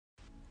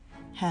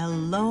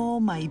Hello,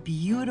 my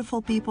beautiful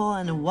people,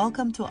 and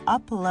welcome to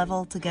Up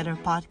Level Together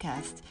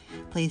podcast.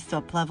 Place to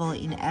up level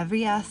in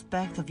every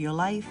aspect of your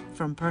life,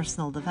 from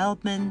personal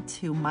development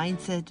to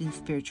mindset and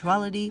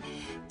spirituality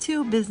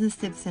to business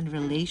tips and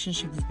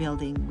relationships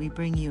building. We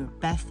bring you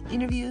best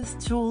interviews,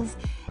 tools,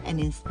 and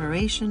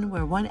inspiration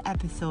where one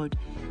episode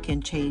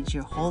can change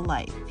your whole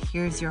life.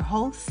 Here's your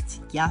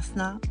host,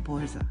 Jasna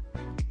Borza.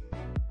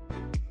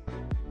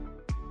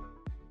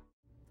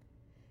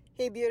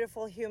 Hey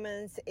beautiful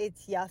humans,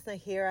 it's Jasna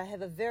here. I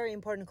have a very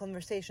important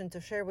conversation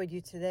to share with you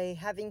today.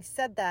 Having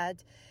said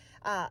that,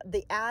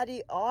 the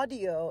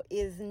audio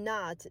is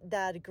not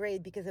that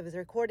great because I was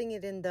recording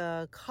it in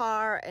the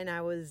car and I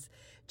was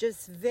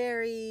just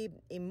very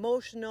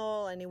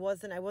emotional and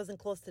I wasn't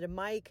close to the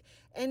mic.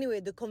 Anyway,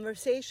 the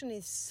conversation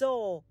is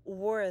so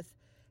worth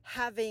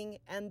having,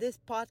 and this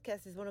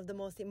podcast is one of the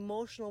most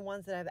emotional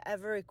ones that I've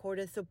ever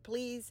recorded, so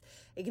please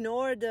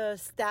ignore the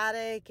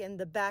static and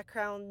the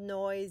background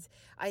noise.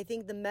 I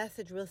think the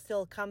message will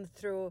still come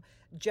through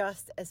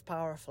just as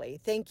powerfully.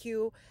 Thank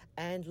you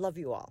and love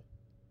you all.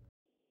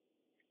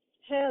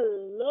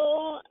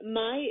 Hello,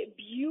 my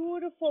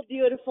beautiful,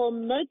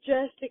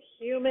 majestic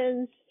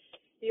humans,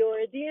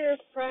 your dear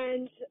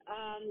friend,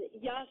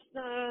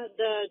 Jasna,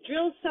 the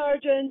drill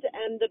sergeant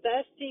and the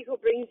bestie who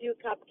brings you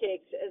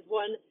cupcakes, as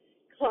one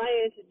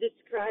client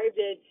described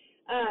it.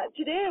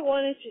 Today I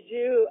wanted to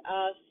do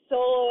a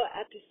solo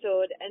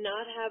episode and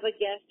not have a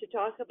guest to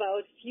talk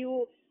about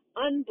few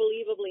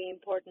unbelievably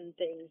important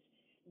things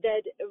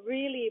that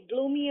really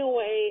blew me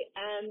away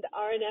and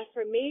are an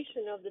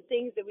affirmation of the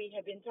things that we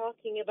have been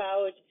talking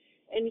about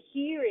and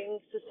hearing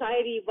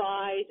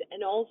society-wise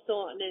and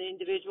also on an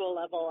individual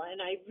level. And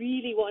I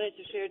really wanted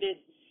to share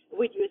this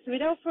with you. So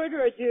without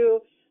further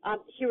ado,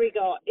 here we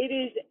go.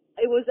 It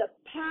was a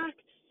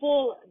packed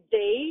full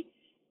day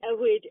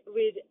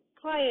with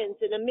clients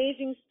and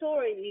amazing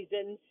stories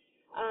and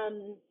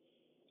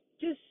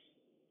just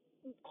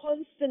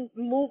constant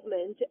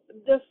movement.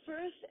 The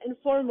first and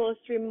foremost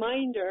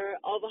reminder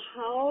of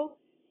how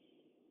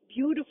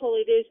beautiful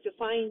it is to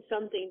find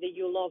something that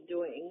you love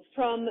doing.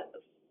 From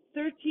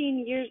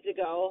 13 years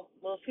ago,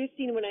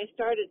 15 when I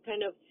started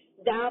kind of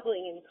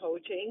dabbling in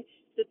coaching,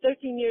 to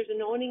 13 years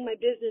and owning my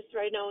business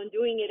right now and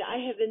doing it, I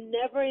have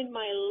never in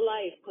my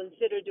life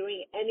considered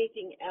doing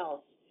anything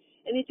else.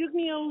 And it took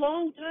me a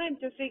long time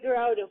to figure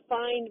out and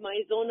find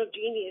my zone of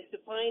genius,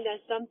 to find that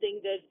something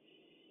that,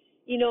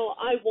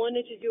 I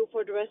wanted to do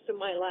for the rest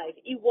of my life.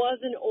 It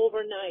wasn't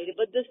overnight,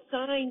 but the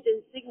signs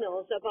and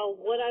signals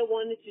about what I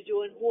wanted to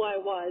do and who I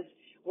was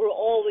were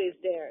always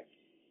there.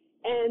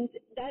 And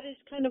that is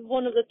kind of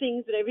one of the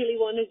things that I really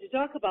wanted to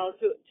talk about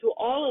to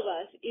all of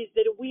us, is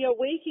that we are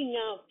waking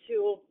up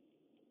to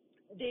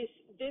this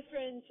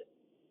different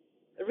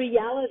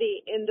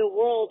reality in the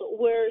world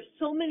where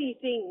so many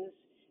things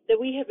that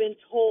we have been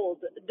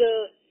told, the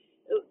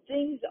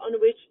things on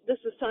which the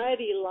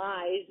society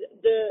lies,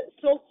 the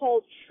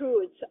so-called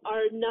truths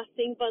are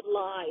nothing but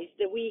lies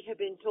that we have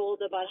been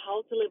told about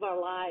how to live our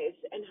lives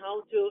and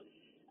how to,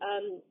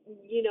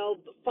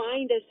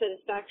 find a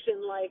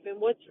satisfaction life and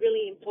what's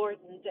really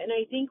important. And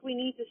I think we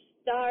need to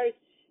start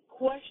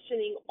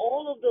questioning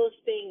all of those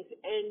things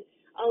and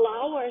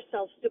allow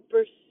ourselves to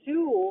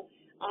pursue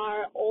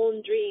our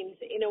own dreams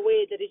in a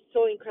way that is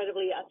so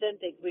incredibly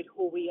authentic with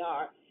who we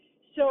are.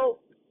 So,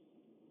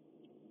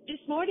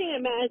 this morning I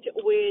met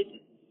with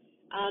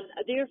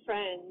a dear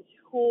friend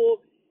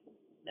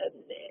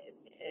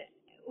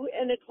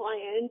and a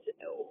client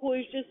who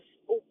is just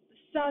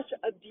such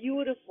a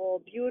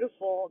beautiful,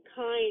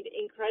 kind,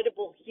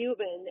 incredible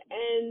human.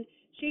 And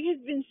she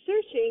has been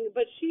searching,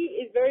 but she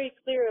is very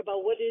clear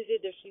about what is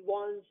it that she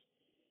wants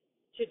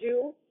to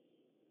do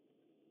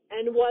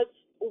and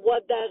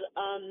what that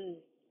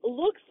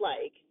looks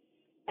like.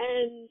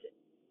 And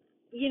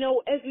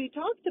as we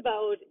talked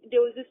about,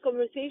 there was this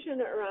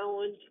conversation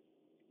around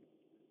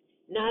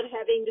not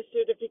having the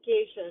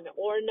certification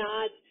or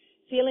not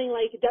feeling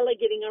like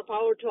delegating our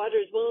power to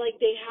others. Well, like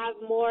they have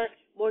more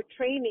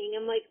training.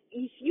 And like,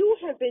 if you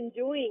have been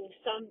doing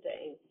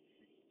something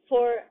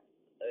for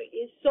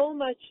so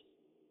much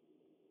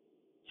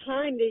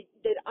time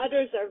that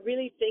others are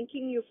really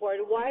thanking you for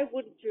it, why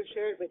wouldn't you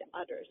share it with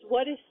others?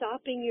 What is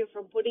stopping you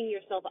from putting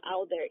yourself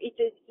out there? It's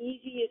as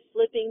easy as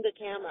flipping the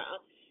camera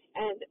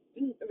and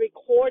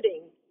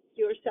recording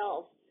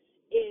yourself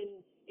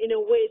in a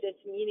way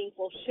that's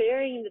meaningful,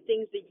 sharing the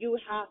things that you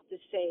have to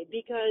say,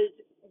 because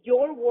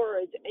your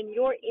words and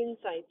your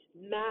insights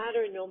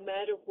matter no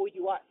matter who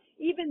you are.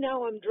 Even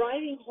now, I'm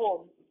driving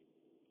home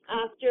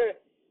after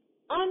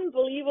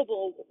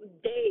unbelievable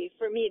day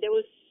for me that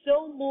was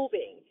so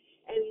moving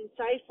and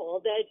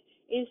insightful that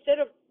instead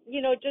of,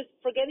 just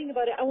forgetting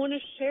about it, I want to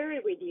share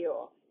it with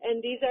you.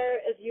 And these are,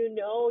 as you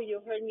know,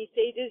 you heard me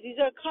say this, these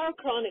are car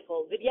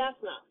chronicles with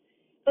Jasna.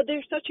 But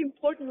they're such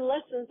important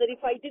lessons that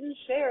if I didn't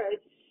share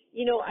it,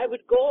 I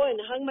would go and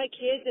hug my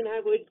kids and I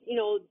would,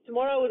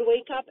 tomorrow I would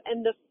wake up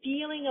and the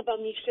feeling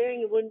about me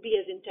sharing it wouldn't be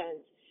as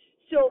intense.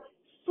 So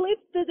flip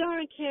the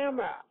darn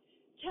camera.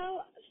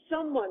 Tell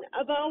someone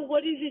about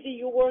what is it that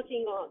you're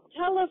working on.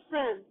 Tell a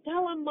friend,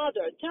 tell a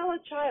mother, tell a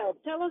child,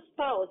 tell a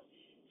spouse,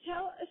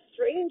 tell a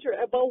stranger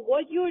about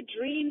what your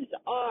dreams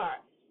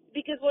are.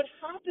 Because what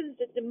happens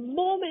at the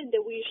moment that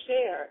we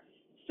share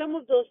some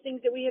of those things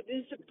that we have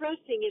been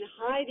suppressing and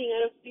hiding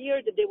out of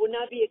fear that they will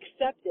not be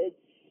accepted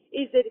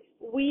is that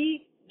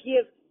we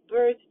give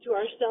birth to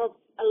ourselves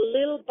a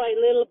little by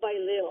little by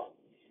little.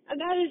 And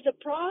that is the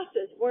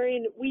process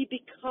wherein we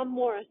become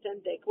more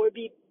authentic, where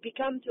we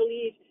become to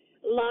leave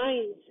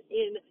lines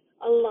in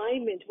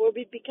alignment, where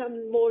we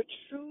become more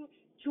true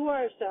to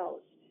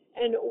ourselves,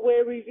 and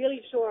where we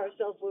really show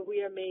ourselves what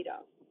we are made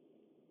of.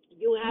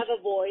 You have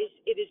a voice.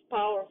 It is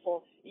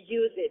powerful.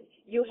 Use it.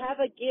 You have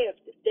a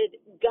gift that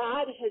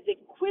God has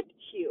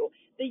equipped you,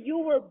 that you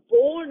were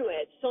born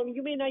with. So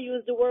you may not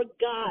use the word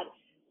God.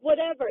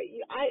 Whatever.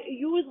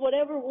 Use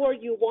whatever word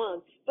you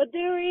want. But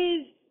there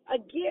is a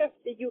gift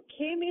that you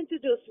came into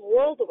this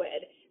world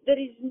with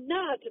that is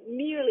not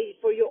merely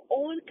for your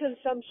own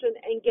consumption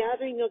and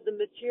gathering of the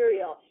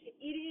material.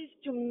 It is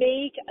to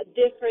make a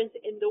difference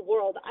in the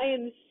world. I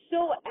am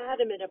so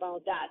adamant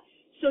about that.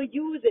 So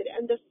use it,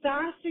 and the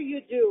faster you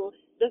do,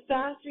 the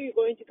faster you're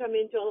going to come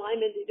into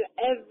alignment into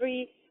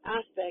every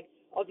aspect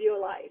of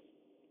your life.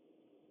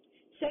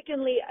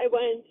 Secondly, I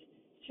went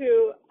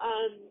to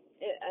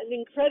an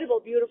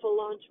incredible, beautiful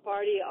launch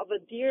party of a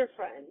dear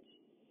friend,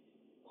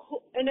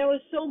 and I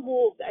was so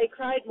moved. I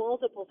cried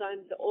multiple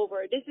times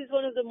over. This is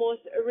one of the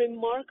most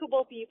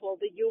remarkable people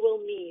that you will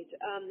meet.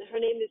 Her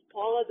name is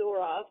Paula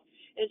Doroff,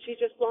 and she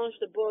just launched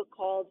a book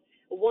called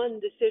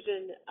One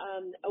Decision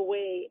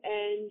Away,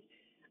 and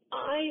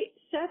I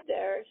sat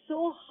there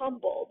so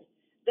humbled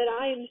that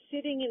I am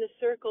sitting in a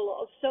circle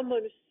of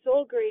someone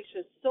so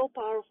gracious, so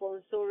powerful,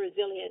 and so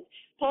resilient.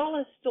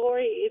 Paula's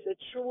story is a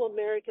true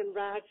American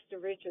rags to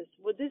riches.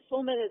 What this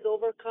woman has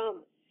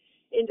overcome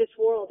in this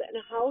world and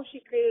how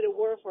she created a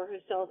world for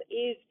herself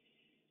is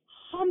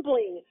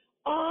humbling,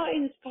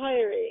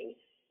 awe-inspiring.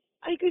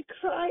 I could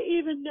cry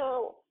even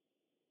now.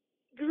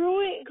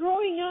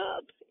 Growing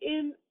up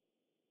in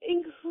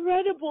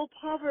incredible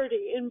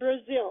poverty in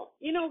Brazil.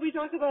 You know, we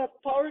talk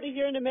about poverty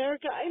here in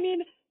America. I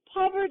mean,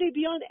 poverty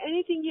beyond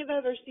anything you've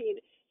ever seen.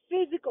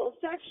 Physical,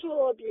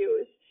 sexual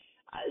abuse.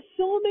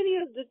 So many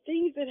of the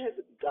things that have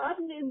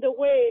gotten in the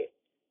way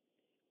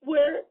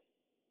where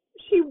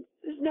she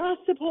is not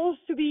supposed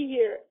to be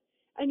here.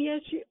 And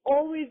yet she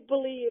always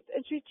believed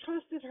and she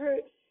trusted her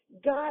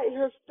guide,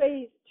 her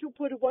faith to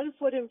put one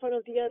foot in front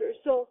of the other.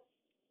 So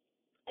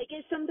I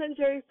get sometimes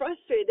very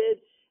frustrated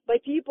by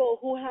people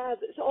who have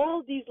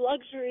all these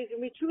luxuries,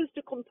 and we choose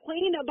to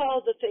complain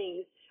about the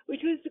things. We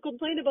choose to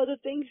complain about the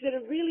things that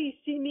are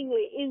really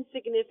seemingly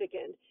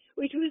insignificant.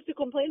 We choose to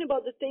complain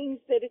about the things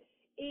that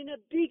in a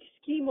big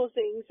scheme of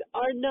things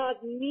are not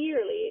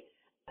nearly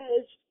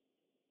as...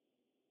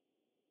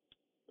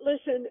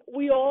 Listen,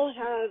 we all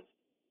have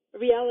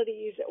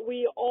realities.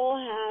 We all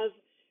have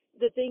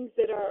the things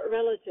that are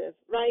relative,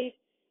 right?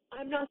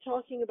 I'm not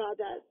talking about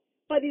that.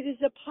 But it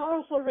is a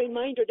powerful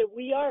reminder that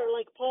we are,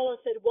 like Paula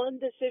said, one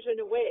decision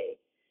away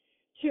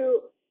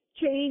to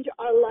change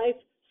our life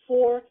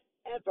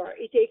forever.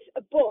 It takes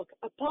a book,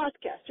 a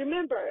podcast.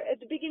 Remember, at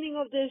the beginning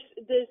of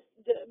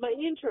my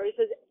intro, it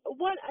says,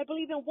 I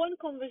believe in one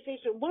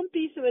conversation, one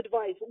piece of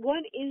advice,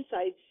 one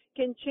insight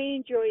can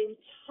change your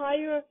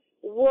entire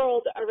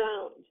world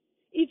around.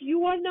 If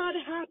you are not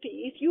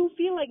happy, if you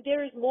feel like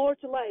there is more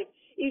to life,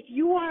 if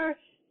you are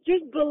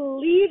just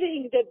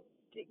believing that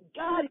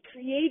God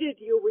created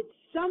you with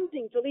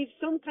something to leave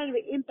some kind of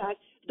an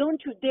impact,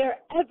 don't you dare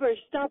ever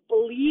stop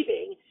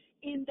believing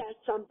in that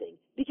something,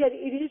 because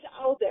it is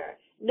out there,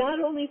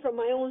 not only from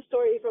my own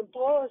story, from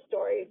Paula's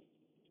story,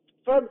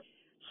 from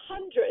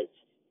hundreds,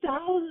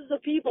 thousands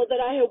of people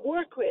that I have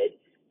worked with,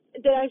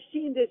 that I've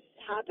seen this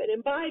happen.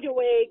 And by the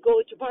way,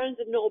 go to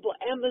Barnes & Noble,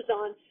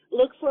 Amazon,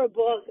 look for a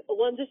book,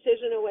 One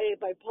Decision Away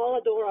by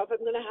Paula Doroff. I'm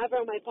going to have her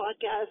on my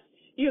podcast.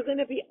 You're going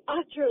to be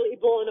utterly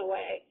blown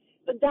away.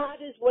 But that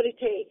is what it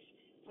takes.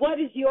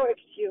 What is your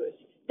excuse?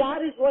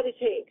 That is what it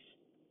takes.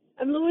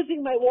 I'm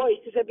losing my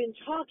voice because I've been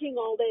talking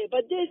all day,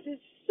 but this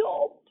is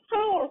so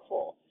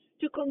powerful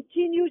to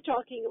continue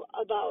talking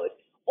about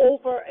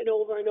over and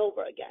over and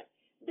over again.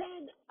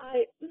 Then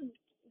I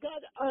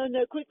got on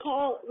a quick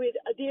call with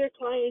a dear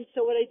client.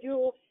 So what I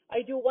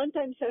do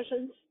one-time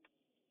sessions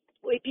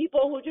with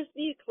people who just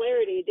need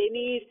clarity. They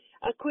need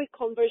a quick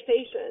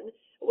conversation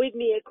with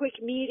me, a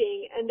quick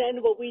meeting, and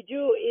then what we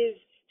do is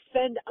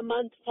spend a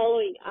month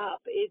following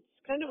up. It's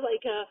kind of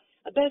like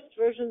a best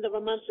version of a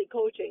monthly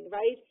coaching,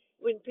 right?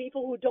 When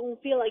people who don't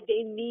feel like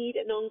they need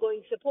an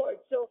ongoing support.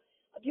 So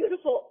a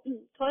beautiful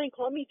client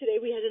called me today.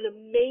 We had an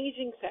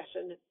amazing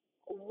session,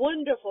 a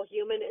wonderful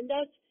human, and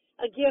that's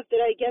a gift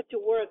that I get to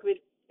work with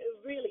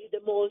really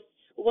the most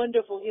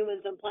wonderful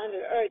humans on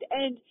planet Earth.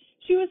 And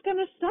she was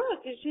kind of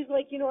stuck, and she's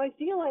like, I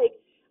feel like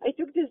I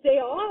took this day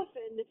off,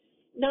 and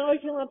now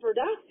I feel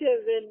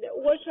unproductive,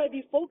 and what should I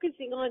be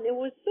focusing on? It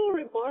was so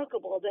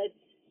remarkable that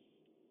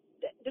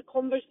the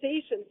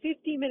conversation,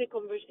 15-minute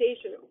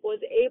conversation, was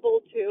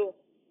able to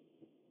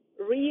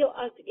reel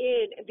us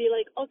in and be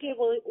like, okay,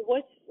 well,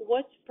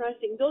 what's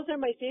pressing? Those are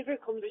my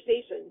favorite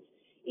conversations.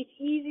 It's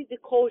easy to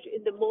coach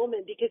in the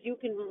moment because you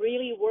can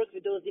really work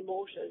with those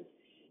emotions.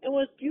 And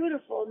what's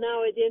beautiful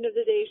now at the end of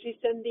the day, she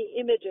sent me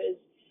images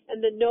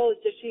and the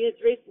notes that she has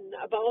written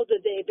about the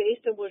day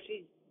based on what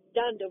she's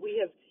done, that we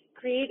have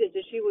created,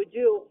 that she would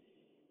do.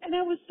 And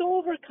I was so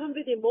overcome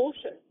with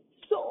emotion,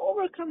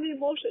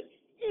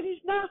 It is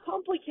not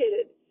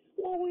complicated.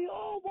 What we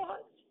all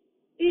want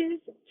is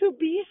to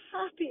be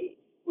happy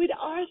with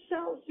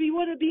ourselves. We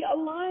want to be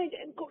aligned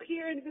and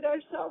coherent with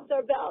ourselves,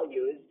 our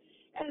values,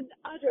 and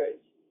others.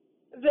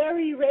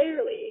 Very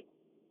rarely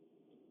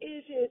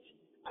is it,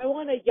 I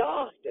want a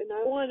yacht and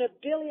I want $1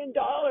 billion,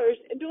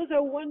 and those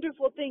are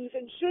wonderful things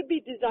and should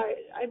be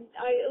desired.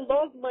 I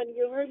love money.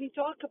 You heard me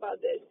talk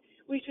about this.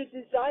 We should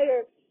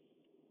desire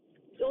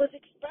those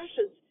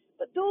expressions,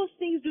 but those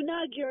things do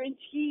not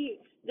guarantee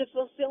the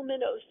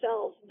fulfillment of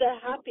self, the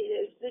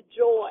happiness, the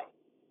joy.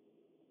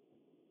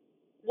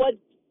 What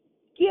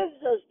gives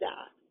us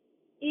that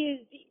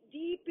is the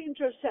deep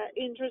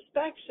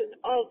introspection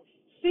of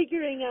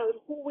figuring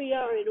out who we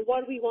are and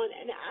what we want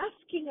and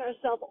asking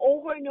ourselves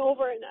over and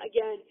over and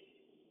again,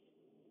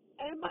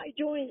 am I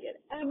doing it?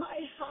 Am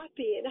I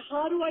happy? And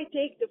how do I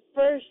take the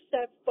first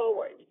step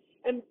forward?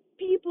 And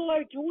people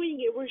are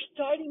doing it. We're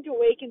starting to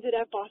awaken to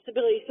that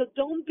possibility. So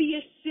don't be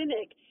a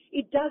cynic.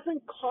 It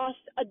doesn't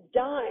cost a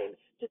dime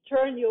to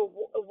turn your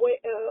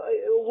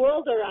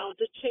world around,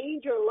 to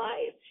change your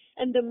life.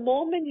 And the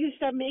moment you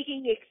start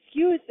making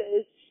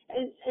excuses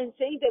and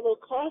saying that will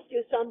cost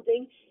you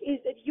something, is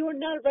that you're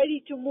not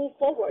ready to move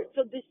forward.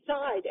 So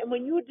decide. And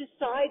when you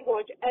decide,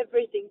 watch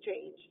everything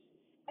change.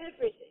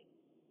 Everything.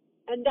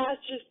 And that's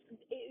just,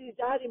 is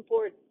that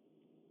important.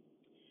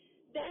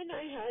 Then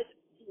I had,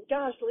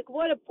 gosh, like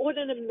what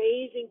an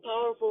amazing,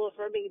 powerful,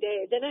 affirming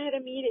day. Then I had a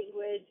meeting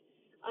with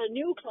a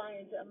new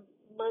client, a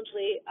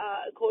monthly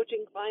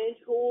coaching client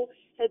who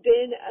had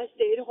been a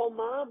stay-at-home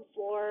mom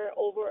for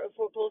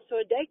close to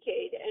a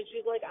decade. And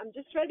she's like, I'm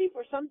just ready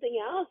for something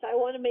else. I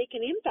want to make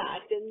an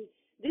impact. And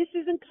this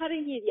isn't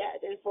cutting it yet.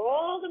 And for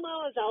all the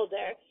mamas out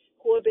there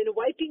who have been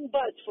wiping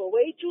butts for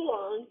way too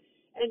long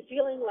and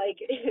feeling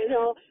like,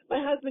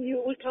 my husband,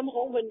 you would come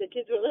home when the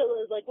kids were little,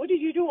 and was like, what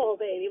did you do all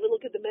day? And he would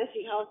look at the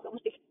messy house. I'm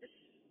like,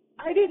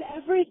 I did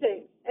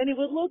everything. And it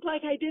would look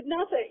like I did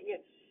nothing.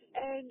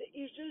 And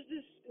it's just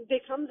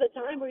there comes a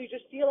time where you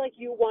just feel like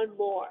you want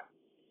more.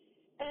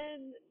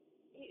 And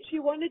she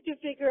wanted to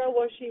figure out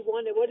what she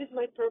wanted. What is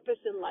my purpose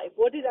in life?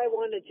 What did I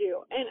want to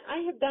do? And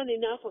I have done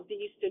enough of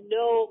these to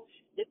know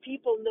that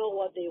people know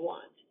what they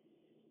want.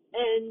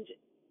 And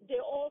they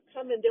all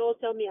come and they all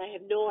tell me I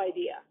have no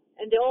idea.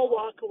 And they all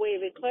walk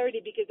away with clarity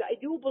because I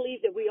do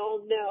believe that we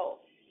all know.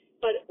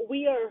 But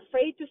we are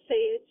afraid to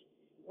say it.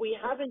 We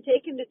haven't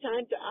taken the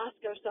time to ask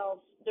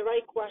ourselves the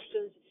right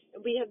questions.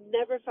 And we have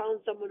never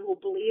found someone who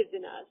believes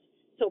in us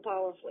so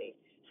powerfully.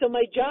 So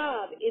my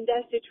job in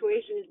that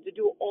situation is to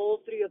do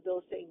all three of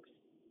those things.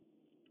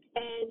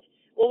 And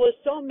what was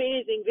so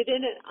amazing,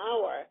 within an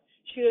hour,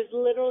 she was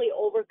literally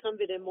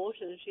overcome with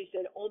emotion. She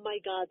said, oh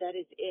my God, that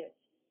is it.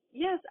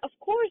 Yes, of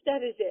course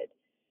that is it.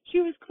 She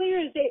was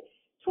clear as day.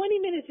 20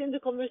 minutes into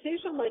the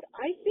conversation, I'm like,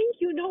 I think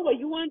you know what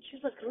you want.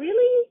 She's like,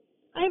 really?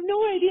 I have no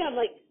idea. I'm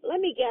like,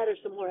 let me gather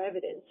some more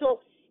evidence.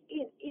 So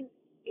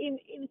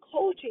in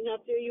coaching,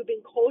 after you've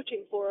been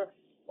coaching for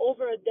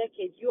over a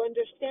decade, you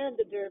understand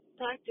that there are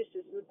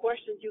practices and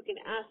questions you can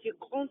ask. You're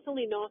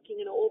constantly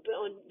knocking and open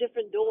on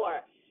different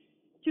door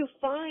to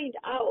find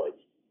out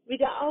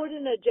without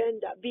an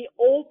agenda. Be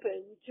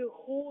open to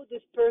who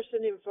this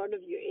person in front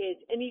of you is.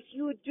 And if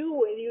you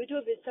do, and you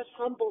do it with such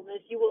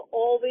humbleness, you will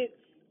always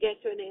get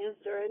to an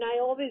answer. And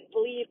I always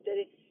believe that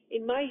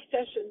in my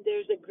session,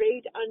 there's a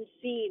great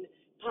unseen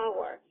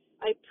power.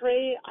 I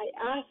pray,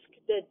 I ask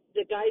that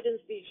the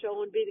guidance be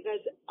shown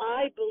because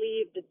I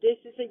believe that this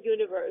is a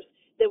universe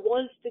that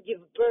wants to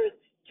give birth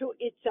to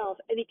itself.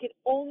 And it can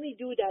only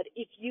do that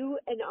if you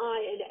and I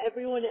and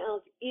everyone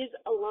else is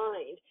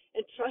aligned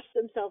and trust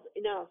themselves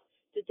enough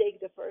to take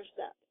the first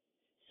step.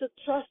 So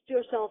trust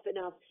yourself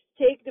enough.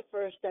 Take the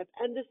first step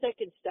and the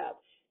second step.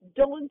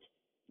 Don't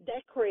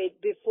decorate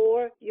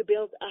before you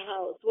build a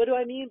house. What do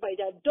I mean by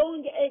that?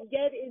 Don't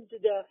get into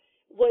the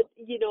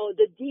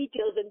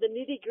details and the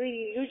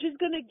nitty-gritty. You're just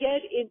going to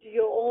get into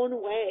your own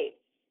way.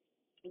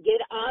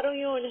 Get out of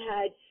your own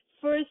head.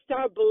 First,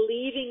 start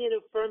believing and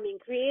affirming.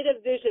 Create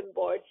a vision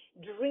board.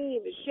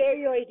 Dream. Share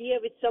your idea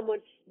with someone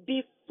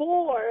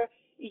before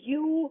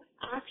you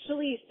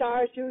actually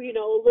start to,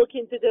 look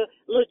into the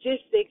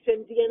logistics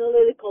and the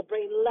analytical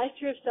brain. Let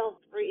yourself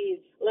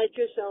breathe. Let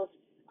yourself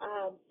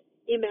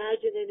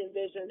imagine and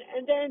envision.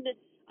 And then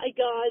I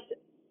got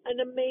an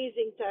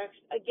amazing text,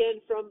 again,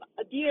 from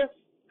a dear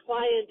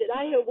client that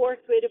I have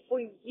worked with for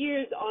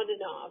years on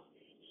and off.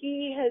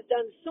 He has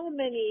done so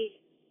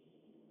many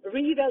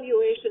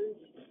reevaluations,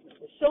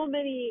 so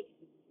many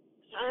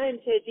times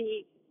has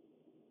he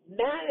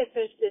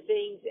manifested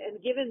things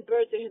and given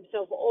birth to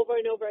himself over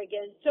and over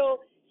again.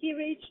 So he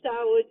reached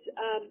out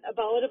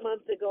about a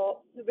month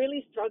ago,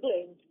 really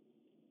struggling.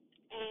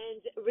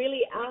 and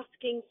really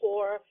asking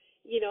for,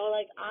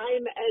 like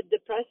I'm at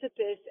the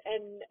precipice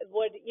and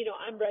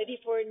I'm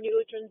ready for a new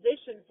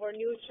transition, for a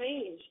new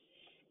change.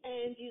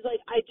 And he's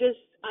like,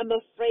 I'm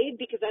afraid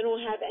because I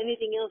don't have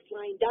anything else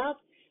lined up,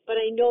 but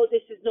I know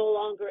this is no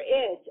longer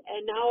it.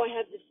 And now I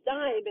have this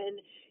time and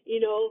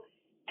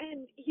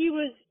he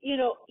was,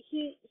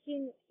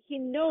 he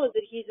knows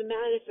that he's a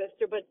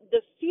manifester, but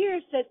the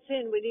fear sets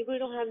in when we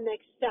don't have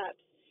next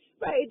steps,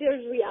 right?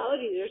 There's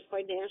reality, there's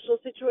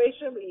financial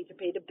situation, we need to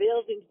pay the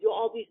bills, we need to do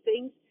all these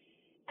things.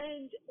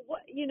 And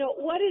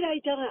what did I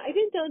tell him? I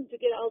didn't tell him to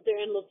get out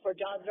there and look for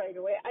jobs right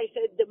away. I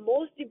said the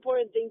most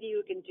important thing that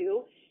you can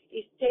do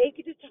is take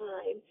the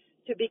time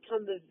to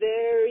become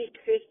very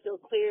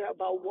crystal clear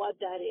about what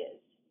that is.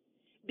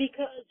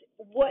 Because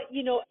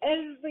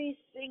every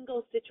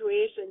single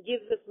situation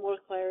gives us more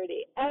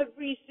clarity.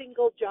 Every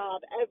single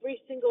job, every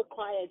single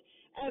client,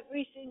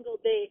 every single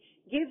day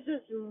gives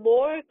us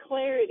more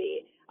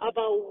clarity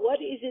about what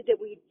is it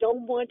that we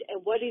don't want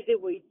and what is it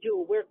we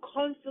do. We're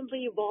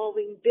constantly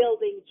evolving,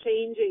 building,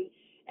 changing,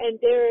 and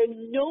there are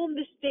no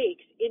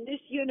mistakes in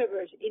this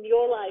universe, in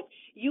your life.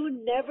 You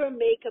never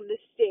make a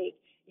mistake.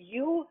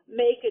 You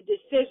make a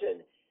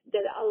decision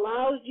that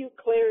allows you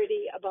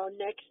clarity about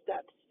next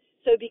steps.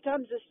 So it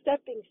becomes a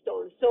stepping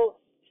stone.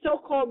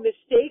 So-called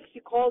mistakes,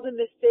 you call them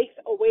mistakes,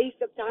 a waste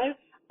of time,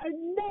 are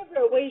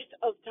never a waste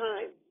of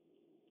time.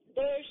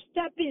 They're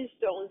stepping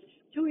stones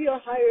to your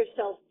higher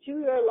self,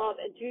 to your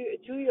love, and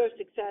to your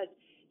success.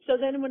 So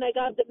then when I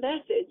got the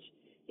message,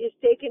 he's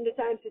taken the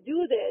time to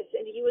do this,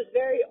 and he was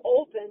very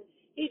open.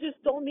 He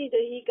just told me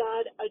that he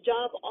got a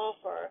job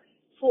offer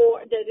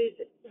that is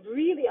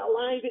really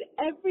aligned with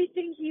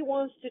everything he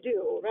wants to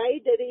do,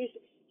 right? That is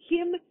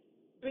him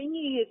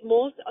bringing his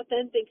most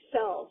authentic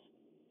self.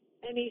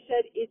 And he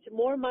said, it's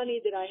more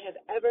money than I have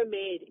ever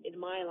made in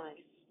my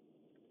life.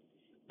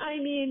 I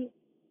mean,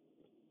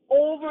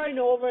 over and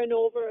over and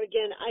over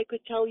again, I could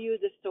tell you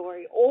the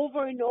story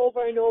over and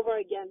over and over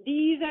again.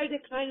 These are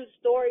the kind of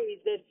stories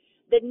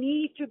that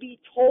need to be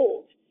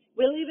told.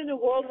 We live in a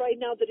world right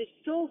now that is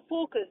so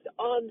focused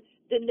on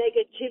the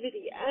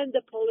negativity and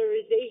the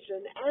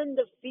polarization and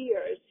the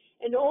fears,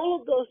 and all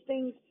of those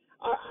things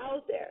are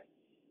out there.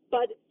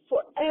 But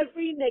for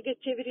every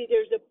negativity,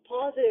 there's a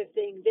positive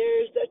thing.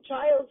 There's a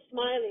child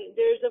smiling.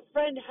 There's a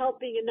friend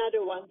helping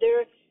another one.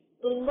 There are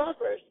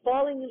lovers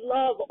falling in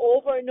love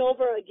over and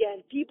over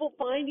again. People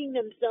finding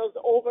themselves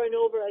over and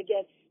over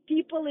again.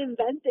 People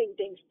inventing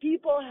things.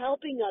 People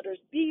helping others.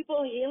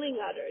 People healing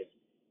others.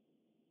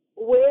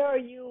 Where are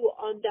you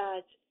on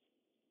that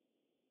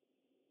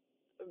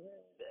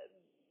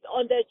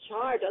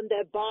chart, on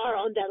that bar,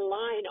 on that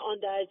line,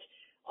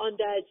 on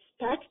that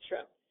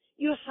spectrum?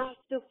 You have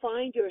to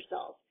find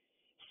yourself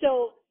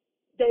so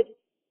that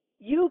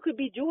you could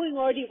be doing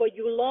already what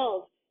you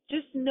love.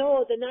 Just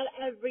know that not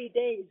every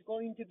day is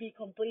going to be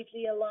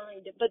completely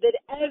aligned, but that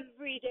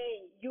every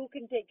day you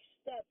can take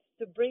steps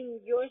to bring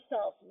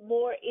yourself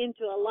more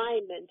into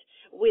alignment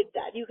with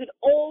that. You could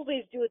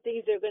always do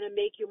things that are going to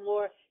make you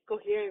more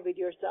coherent with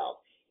yourself.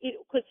 It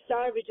could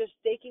start with just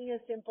taking a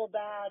simple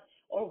bath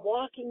or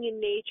walking in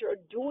nature or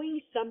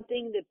doing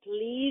something that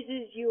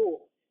pleases you,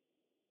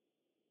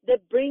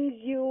 that brings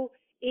you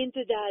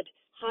into that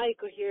high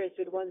coherence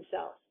with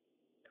oneself.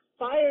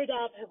 Fired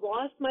up, have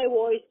lost my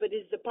voice, but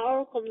it's the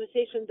power of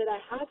conversation that I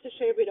have to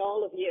share with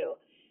all of you.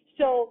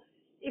 So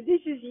if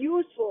this is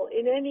useful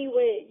in any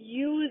way,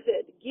 use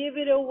it, give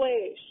it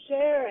away,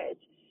 share it,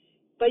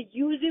 but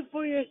use it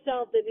for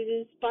yourself, that it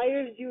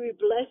inspires you, it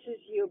blesses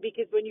you,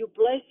 because when you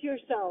bless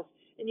yourself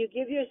and you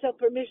give yourself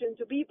permission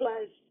to be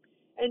blessed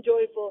and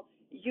joyful,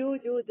 you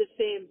do the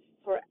same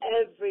for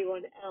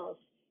everyone else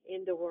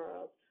in the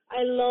world.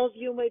 I love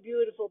you, my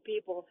beautiful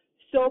people,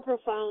 so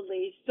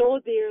profoundly, so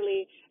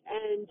dearly,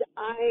 and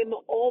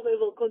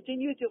will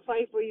continue to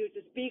fight for you,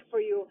 to speak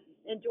for you,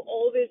 and to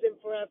always and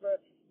forever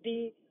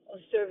be of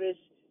service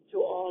to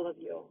all of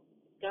you.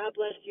 God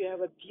bless you.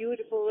 Have a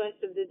beautiful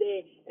rest of the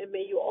day, and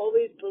may you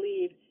always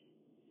believe,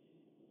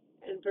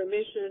 and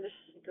permission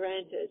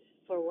granted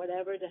for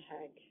whatever the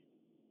heck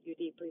you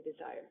deeply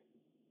desire.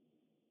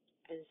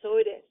 And so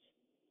it is.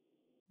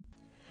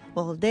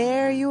 Well,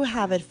 there you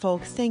have it,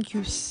 folks. Thank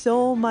you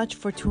so much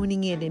for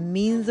tuning in. It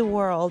means the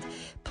world.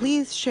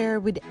 Please share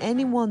with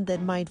anyone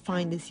that might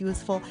find this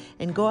useful,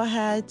 and go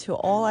ahead to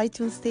all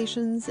iTunes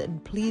stations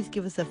and please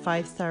give us a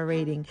 5-star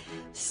rating.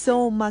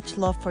 So much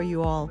love for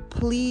you all.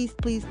 Please,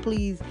 please,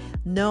 please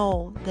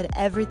know that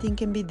everything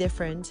can be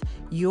different.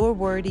 You're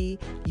worthy.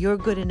 You're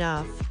good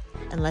enough.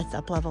 And let's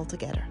up level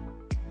together.